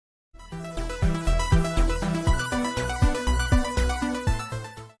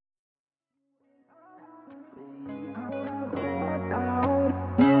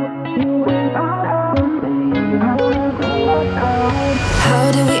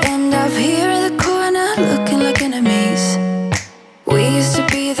here in the corner, looking like enemies. We used to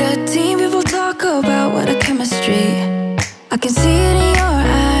be the team people talk about, what a chemistry. I can see it in your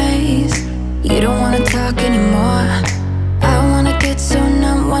eyes. You don't wanna talk anymore. I wanna get so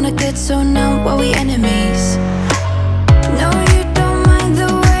numb, while we enemies. No, you don't mind the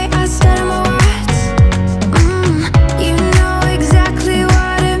way I stutter my words. You know exactly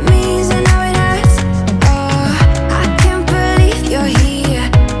what it means and how it hurts. Oh, I can't believe you're here.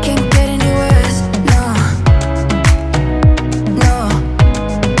 Can't get any worse. No, no.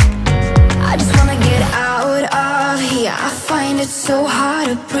 I just wanna get out of here. I find it so hard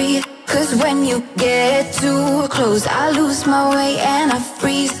to breathe. Cause when you get too close, I lose my way and I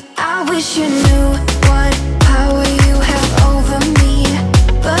freeze. I wish you knew what power you have over me,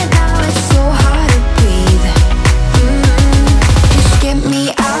 but now it's so hard to breathe. Just get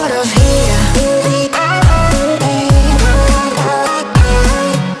me out of here.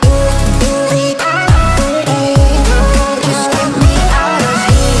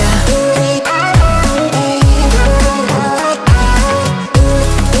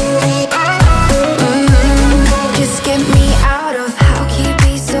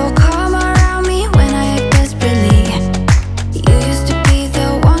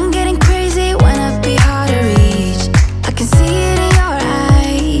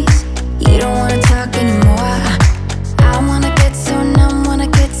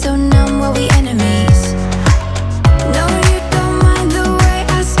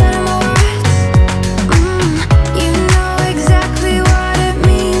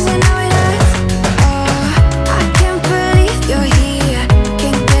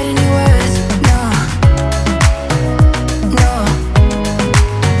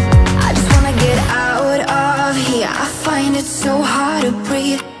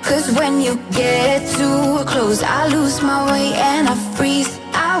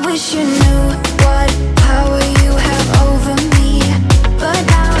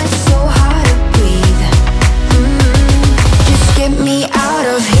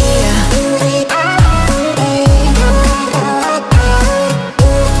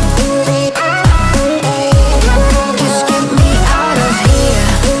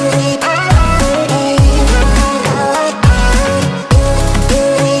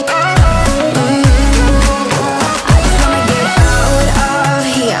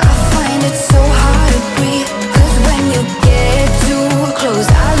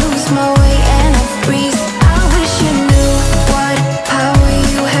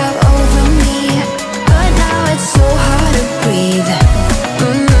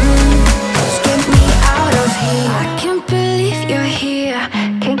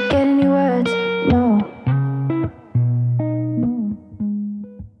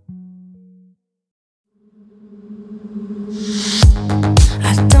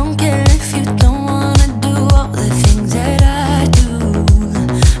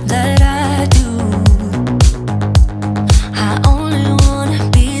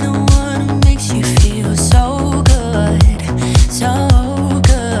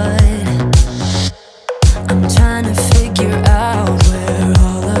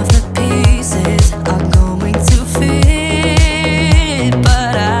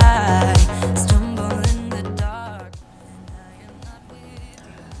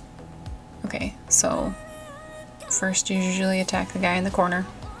 First, you usually attack the guy in the corner.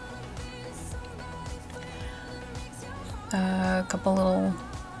 A couple little,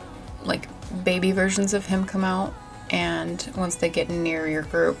 like, baby versions of him come out, and once they get near your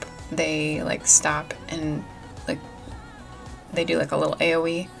group, they, like, stop and, like, they do, like, a little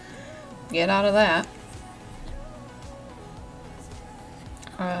AoE. Get out of that.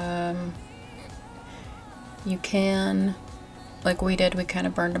 You can, like we did, we kind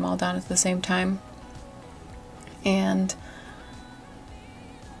of burned them all down at the same time. And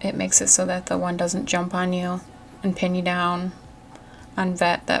it makes it so that the one doesn't jump on you and pin you down. On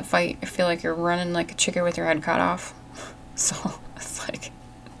that fight, I feel like you're running like a chicken with your head cut off. So it's like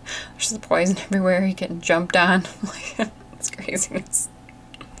there's the poison everywhere. You're getting jumped on. It's craziness.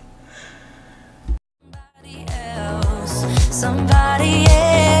 Somebody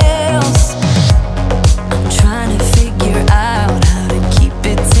else. I'm trying to figure out how to keep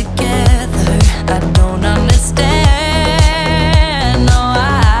it together. I don't understand. No,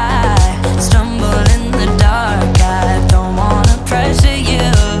 I stumble in the dark. I don't wanna pressure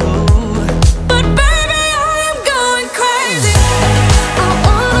you, but baby, I am going crazy. I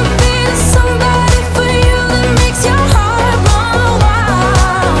wanna be somebody for you that makes your heart run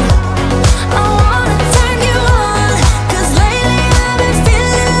wild. I wanna turn you on, 'cause lately I've been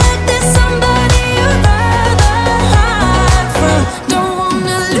feeling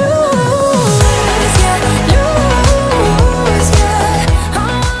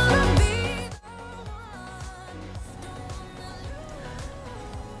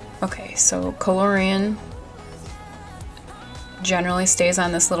So Calorian generally stays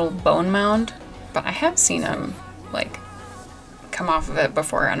on this little bone mound, but I have seen him like come off of it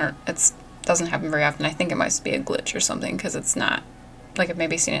before, and it doesn't happen very often. I think it must be a glitch or something, because it's not like, I've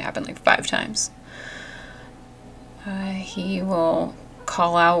maybe seen it happen like 5 times. He will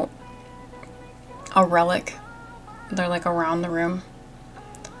call out a relic. They're like around the room,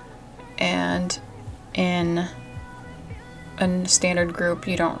 and in a standard group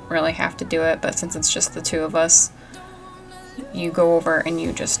you don't really have to do it, but since it's just the 2 of us, you go over and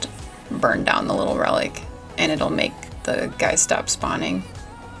you just burn down the little relic, and it'll make the guys stop spawning.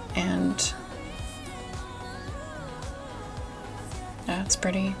 And yeah, it's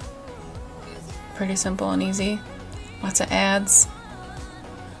pretty simple and easy. Lots of ads.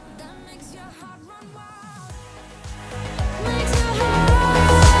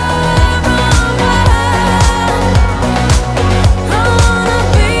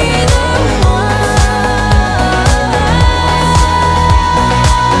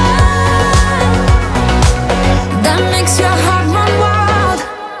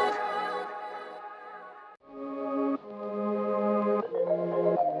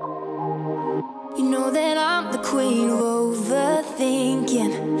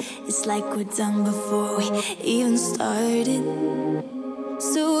 It's like we're done before we even started.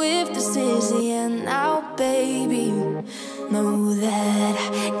 So if this is the end now, baby, know that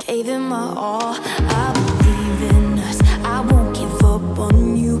I gave it my all. I believe in us, I won't give up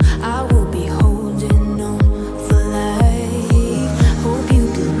on you. I will be holding on for life. Hope you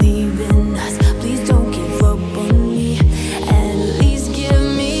believe in us, please don't give up on me. At least give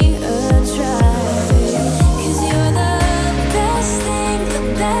me a try. 'Cause you're the best thing, the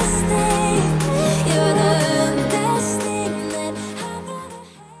best thing. You're the best thing that I've ever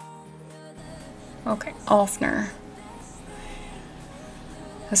had. Okay, Alfner.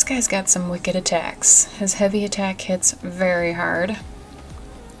 This guy's got some wicked attacks. His heavy attack hits very hard.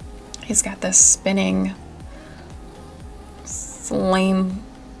 He's got this spinning flame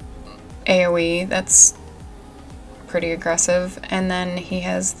AoE that's pretty aggressive, and then he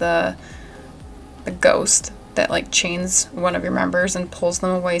has the ghost that like chains one of your members and pulls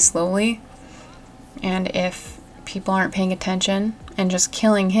them away slowly. And if people aren't paying attention and just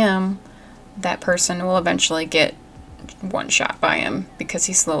killing him, that person will eventually get one shot by him, because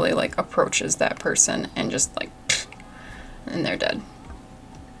he slowly like approaches that person and just like and they're dead.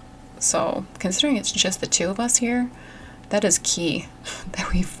 So considering it's just the 2 of us here, that is key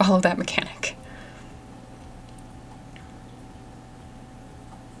that we follow that mechanic.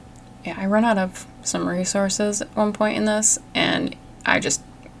 Yeah, I run out of some resources at one point in this, and I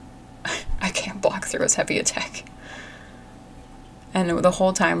can't block through his heavy attack. And the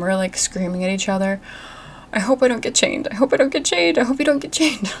whole time we're like screaming at each other, I hope I don't get chained, I hope I don't get chained, I hope you don't get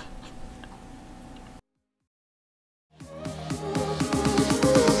chained.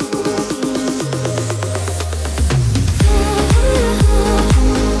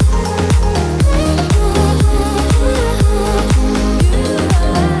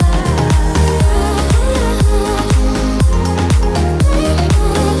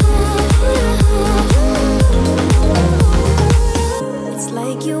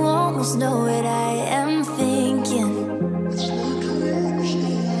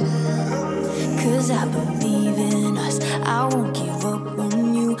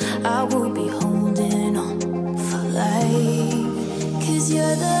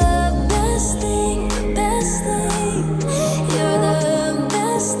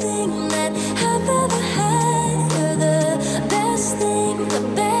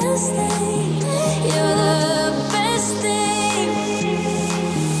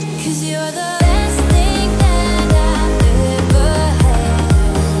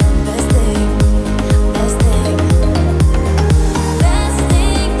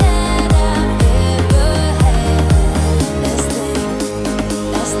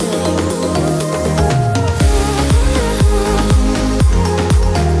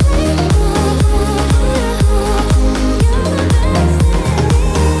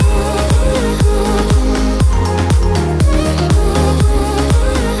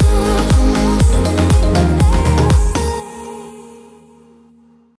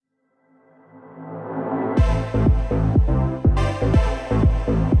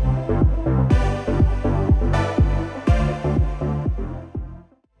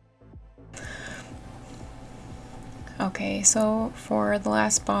 Okay, so for the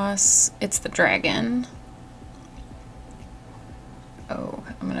last boss, it's the dragon. Oh,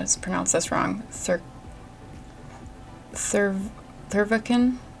 I'm gonna pronounce this wrong. Pfirrman?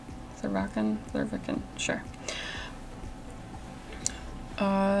 Sure.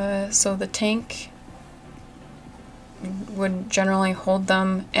 So the tank would generally hold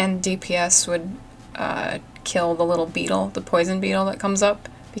them, and DPS would kill the little beetle, the poison beetle that comes up,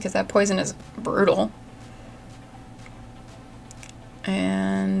 because that poison is brutal.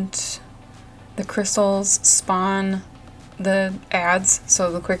 And the crystals spawn the ads,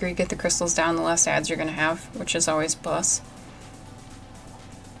 so the quicker you get the crystals down, the less ads you're going to have, which is always plus.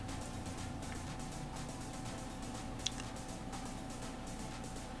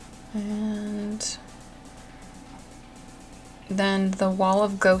 And then the wall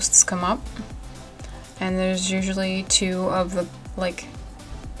of ghosts come up, and there's usually 2 of the, like,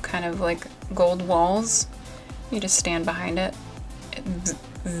 kind of like gold walls. You just stand behind it. It's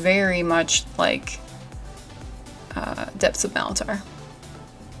very much like Depths of Malatar.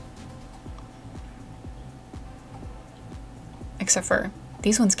 Except for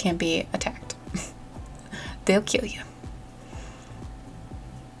these ones can't be attacked. They'll kill you.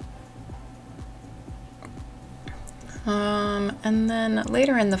 And then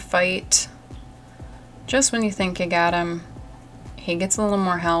later in the fight, just when you think you got him, he gets a little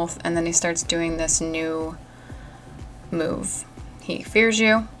more health, and then he starts doing this new move. He fears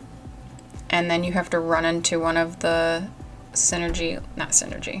you, and then you have to run into one of the not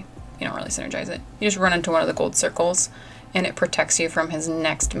synergy, you don't really synergize it. You just run into one of the gold circles, and it protects you from his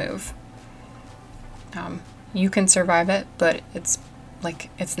next move. You can survive it, but it's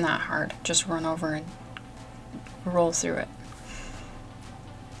not hard. Just run over and roll through it.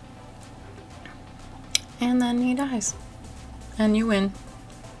 And then he dies. And you win.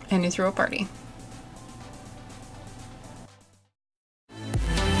 And you throw a party.